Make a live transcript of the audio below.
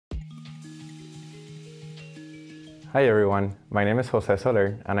Hi everyone, my name is Jose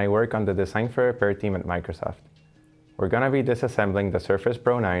Soler and I work on the Design for Repair team at Microsoft. We're going to be disassembling the Surface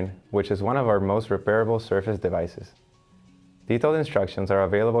Pro 9, which is one of our most repairable Surface devices. Detailed instructions are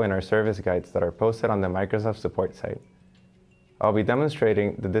available in our service guides that are posted on the Microsoft support site. I'll be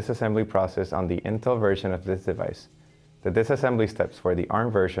demonstrating the disassembly process on the Intel version of this device. The disassembly steps for the ARM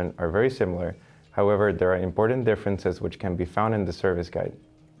version are very similar, however there are important differences which can be found in the service guide.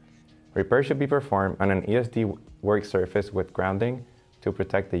 Repair should be performed on an ESD work surface with grounding to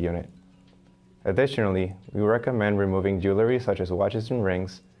protect the unit. Additionally, we recommend removing jewelry such as watches and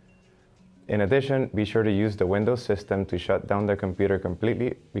rings. In addition, be sure to use the Windows system to shut down the computer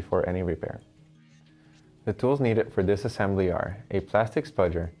completely before any repair. The tools needed for this assembly are a plastic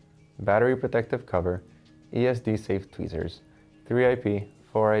spudger, battery protective cover, ESD safe tweezers, 3IP,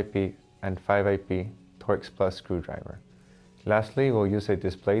 4IP, and 5IP Torx Plus screwdriver. Lastly, we'll use a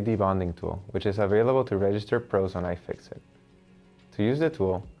display debonding tool, which is available to registered pros on iFixit. To use the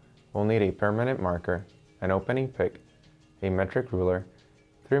tool, we'll need a permanent marker, an opening pick, a metric ruler,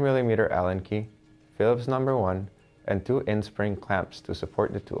 3mm Allen key, Phillips number 1, and 2 in-spring clamps to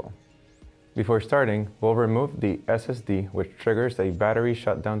support the tool. Before starting, we'll remove the SSD, which triggers a battery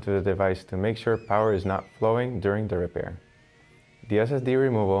shutdown to the device to make sure power is not flowing during the repair. The SSD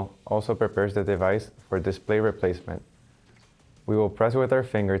removal also prepares the device for display replacement. We will press with our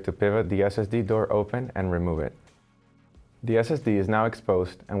finger to pivot the SSD door open and remove it. The SSD is now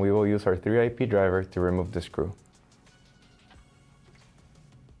exposed and we will use our 3IP driver to remove the screw.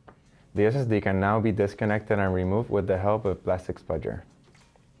 The SSD can now be disconnected and removed with the help of a plastic spudger.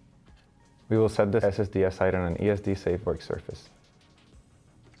 We will set the SSD aside on an ESD safe work surface.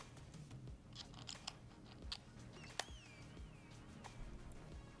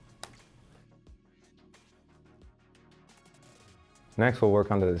 Next, we'll work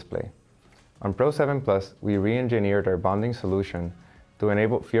on the display. On Pro 7 Plus, we re-engineered our bonding solution to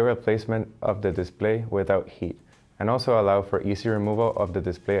enable field replacement of the display without heat, and also allow for easy removal of the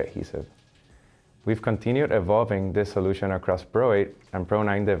display adhesive. We've continued evolving this solution across Pro 8 and Pro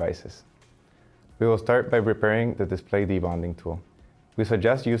 9 devices. We will start by repairing the display debonding tool. We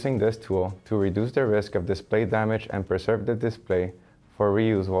suggest using this tool to reduce the risk of display damage and preserve the display for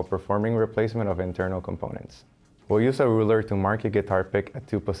reuse while performing replacement of internal components. We'll use a ruler to mark a guitar pick at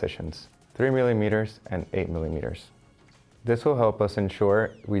 2 positions, 3mm and 8mm. This will help us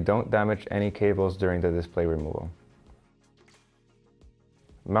ensure we don't damage any cables during the display removal.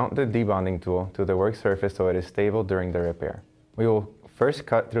 Mount the debonding tool to the work surface so it is stable during the repair. We will first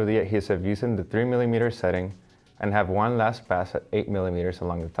cut through the adhesive using the 3mm setting and have one last pass at 8mm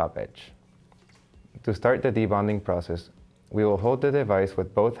along the top edge. To start the debonding process, we will hold the device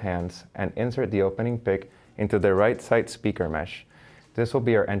with both hands and insert the opening pick into the right side speaker mesh. This will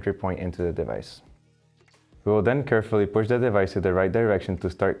be our entry point into the device. We will then carefully push the device to the right direction to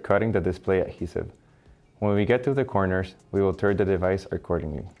start cutting the display adhesive. When we get to the corners, we will turn the device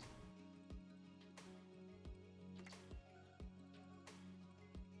accordingly.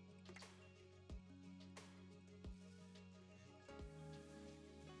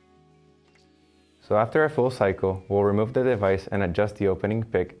 So after a full cycle, we'll remove the device and adjust the opening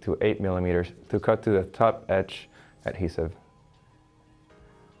pick to 8mm to cut to the top edge adhesive.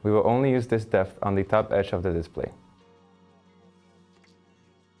 We will only use this depth on the top edge of the display.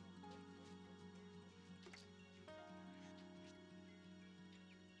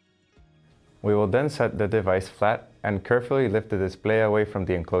 We will then set the device flat and carefully lift the display away from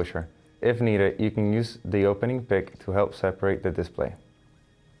the enclosure. If needed, you can use the opening pick to help separate the display.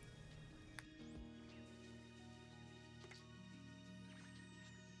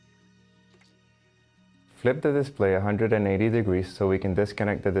 Flip the display 180 degrees so we can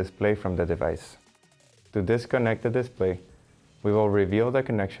disconnect the display from the device. To disconnect the display, we will reveal the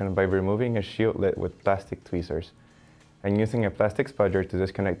connection by removing a shield lid with plastic tweezers and using a plastic spudger to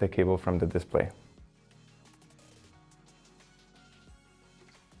disconnect the cable from the display.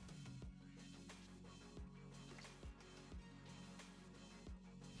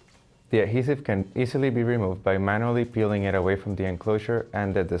 The adhesive can easily be removed by manually peeling it away from the enclosure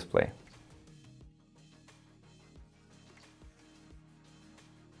and the display.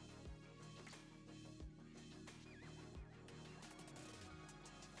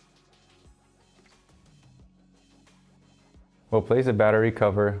 We'll place a battery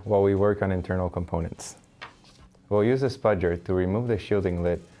cover while we work on internal components. We'll use a spudger to remove the shielding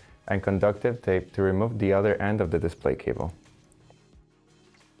lid and conductive tape to remove the other end of the display cable.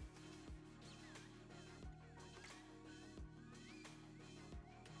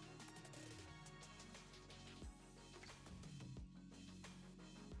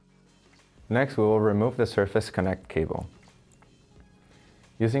 Next, we will remove the Surface Connect cable.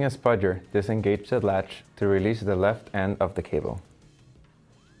 Using a spudger, disengage the latch to release the left end of the cable.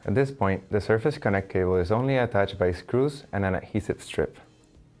 At this point, the Surface Connect cable is only attached by screws and an adhesive strip.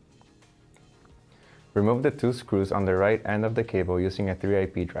 Remove the 2 screws on the right end of the cable using a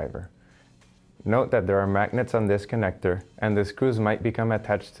 3IP driver. Note that there are magnets on this connector and the screws might become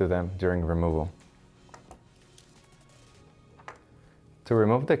attached to them during removal. To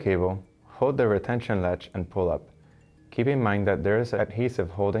remove the cable, hold the retention latch and pull up. Keep in mind that there is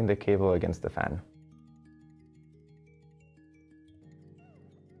adhesive holding the cable against the fan.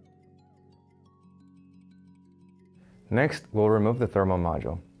 Next, we'll remove the thermal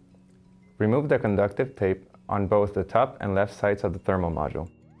module. Remove the conductive tape on both the top and left sides of the thermal module.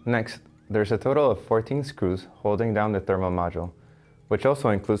 Next, there's a total of 14 screws holding down the thermal module, which also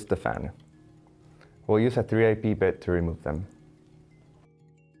includes the fan. We'll use a 3IP bit to remove them.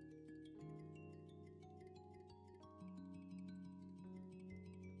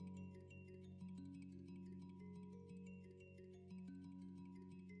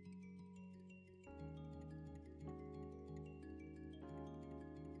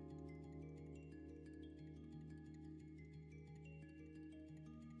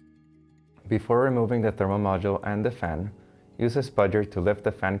 Before removing the thermal module and the fan, use a spudger to lift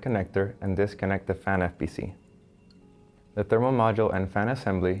the fan connector and disconnect the fan FPC. The thermal module and fan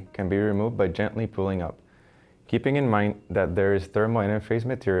assembly can be removed by gently pulling up, keeping in mind that there is thermal interface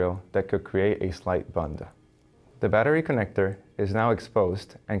material that could create a slight bend. The battery connector is now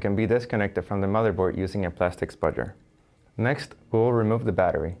exposed and can be disconnected from the motherboard using a plastic spudger. Next, we will remove the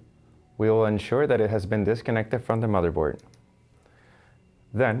battery. We will ensure that it has been disconnected from the motherboard.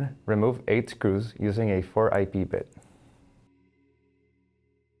 Then, remove 8 screws using a 4IP bit.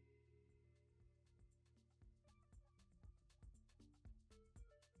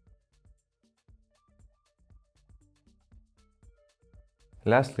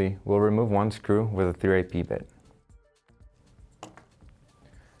 Lastly, we'll remove 1 screw with a 3IP bit.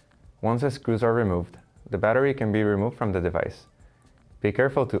 Once the screws are removed, the battery can be removed from the device. Be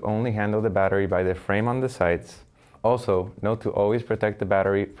careful to only handle the battery by the frame on the sides. Also, note to always protect the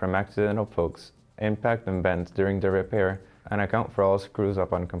battery from accidental pokes, impact and bends during the repair, and account for all screws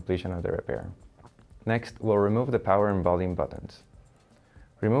upon completion of the repair. Next, we'll remove the power and volume buttons.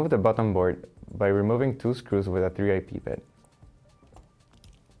 Remove the button board by removing 2 screws with a 3IP bit.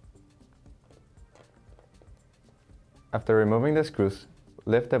 After removing the screws,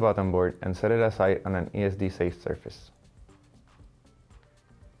 lift the button board and set it aside on an ESD safe surface.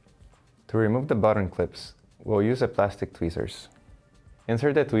 To remove the button clips, we'll use a plastic tweezers.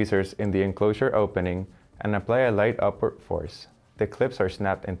 Insert the tweezers in the enclosure opening and apply a light upward force. The clips are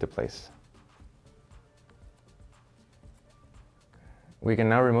snapped into place. We can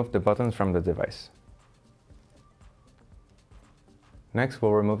now remove the buttons from the device. Next,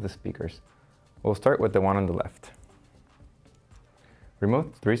 we'll remove the speakers. We'll start with the one on the left.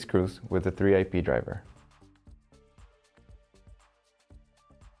 Remove 3 screws with the 3IP driver.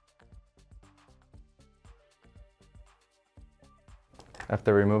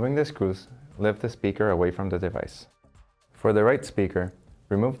 After removing the screws, lift the speaker away from the device. For the right speaker,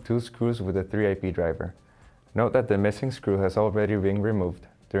 remove 2 screws with the 3IP driver. Note that the missing screw has already been removed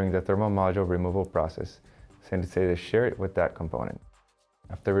during the thermal module removal process, since it is shared with that component.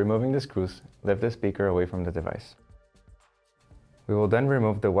 After removing the screws, lift the speaker away from the device. We will then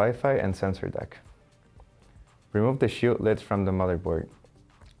remove the Wi-Fi and sensor deck. Remove the shield lids from the motherboard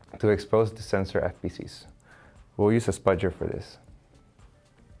to expose the sensor FPCs. We'll use a spudger for this.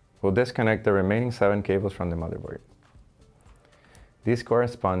 We'll disconnect the remaining 7 cables from the motherboard. These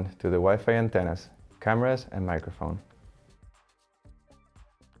correspond to the Wi-Fi antennas, cameras, and microphone.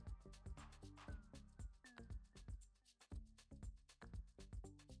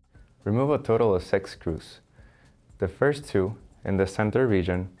 Remove a total of 6 screws. The first 2, in the center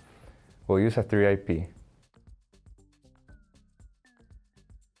region, we'll use a 3IP.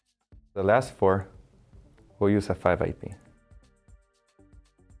 The last 4, we'll use a 5IP.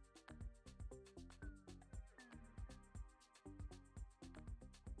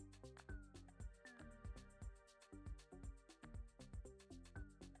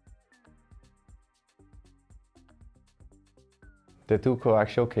 The 2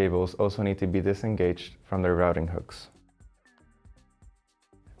 coaxial cables also need to be disengaged from their routing hooks.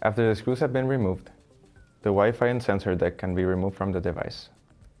 After the screws have been removed, the Wi-Fi and sensor deck can be removed from the device.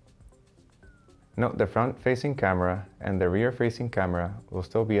 Note the front-facing camera and the rear-facing camera will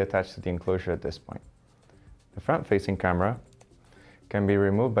still be attached to the enclosure at this point. The front-facing camera can be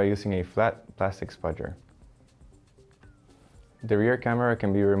removed by using a flat plastic spudger. the rear camera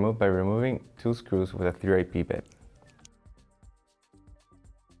can be removed by removing 2 screws with a 3IP bit.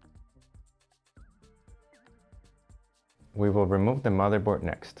 We will remove the motherboard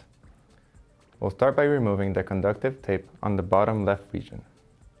next. We'll start by removing the conductive tape on the bottom left region.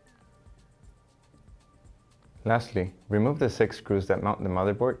 Lastly, remove the 6 screws that mount the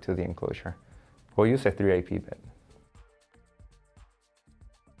motherboard to the enclosure. We'll use a 3IP bit.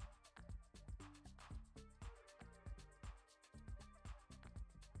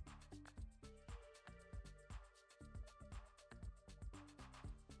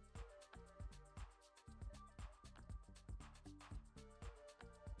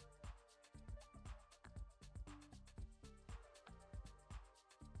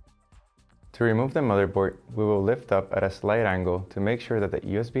 To remove the motherboard, we will lift up at a slight angle to make sure that the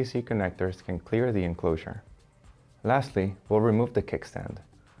USB-C connectors can clear the enclosure. Lastly, we'll remove the kickstand.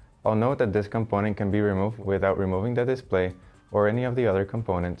 I'll note that this component can be removed without removing the display or any of the other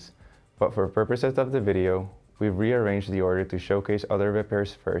components, but for purposes of the video, we've rearranged the order to showcase other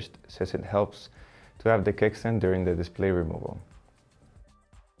repairs first, since it helps to have the kickstand during the display removal.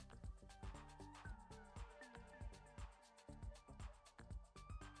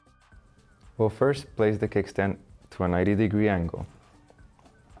 We'll first place the kickstand to a 90-degree angle.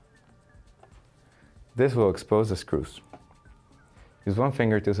 This will expose the screws. Use one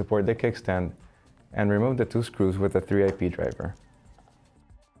finger to support the kickstand and remove the 2 screws with a 3IP driver.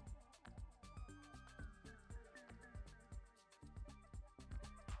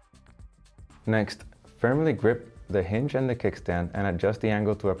 Next, firmly grip the hinge and the kickstand and adjust the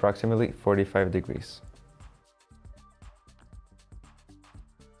angle to approximately 45 degrees.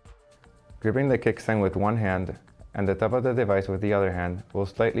 Gripping the kickstand with one hand and the top of the device with the other hand, we'll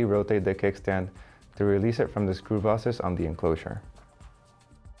slightly rotate the kickstand to release it from the screw bosses on the enclosure.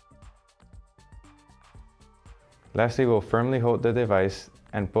 Lastly, we'll firmly hold the device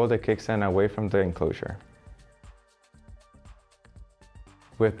and pull the kickstand away from the enclosure.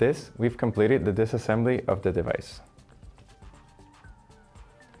 With this, we've completed the disassembly of the device.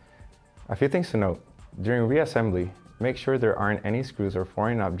 A few things to note. During reassembly, make sure there aren't any screws or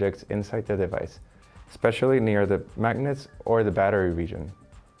foreign objects inside the device, especially near the magnets or the battery region.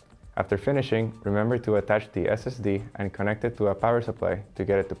 After finishing, remember to attach the SSD and connect it to a power supply to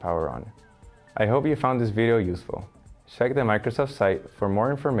get it to power on. I hope you found this video useful. Check the Microsoft site for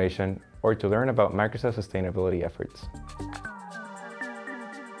more information or to learn about Microsoft sustainability efforts.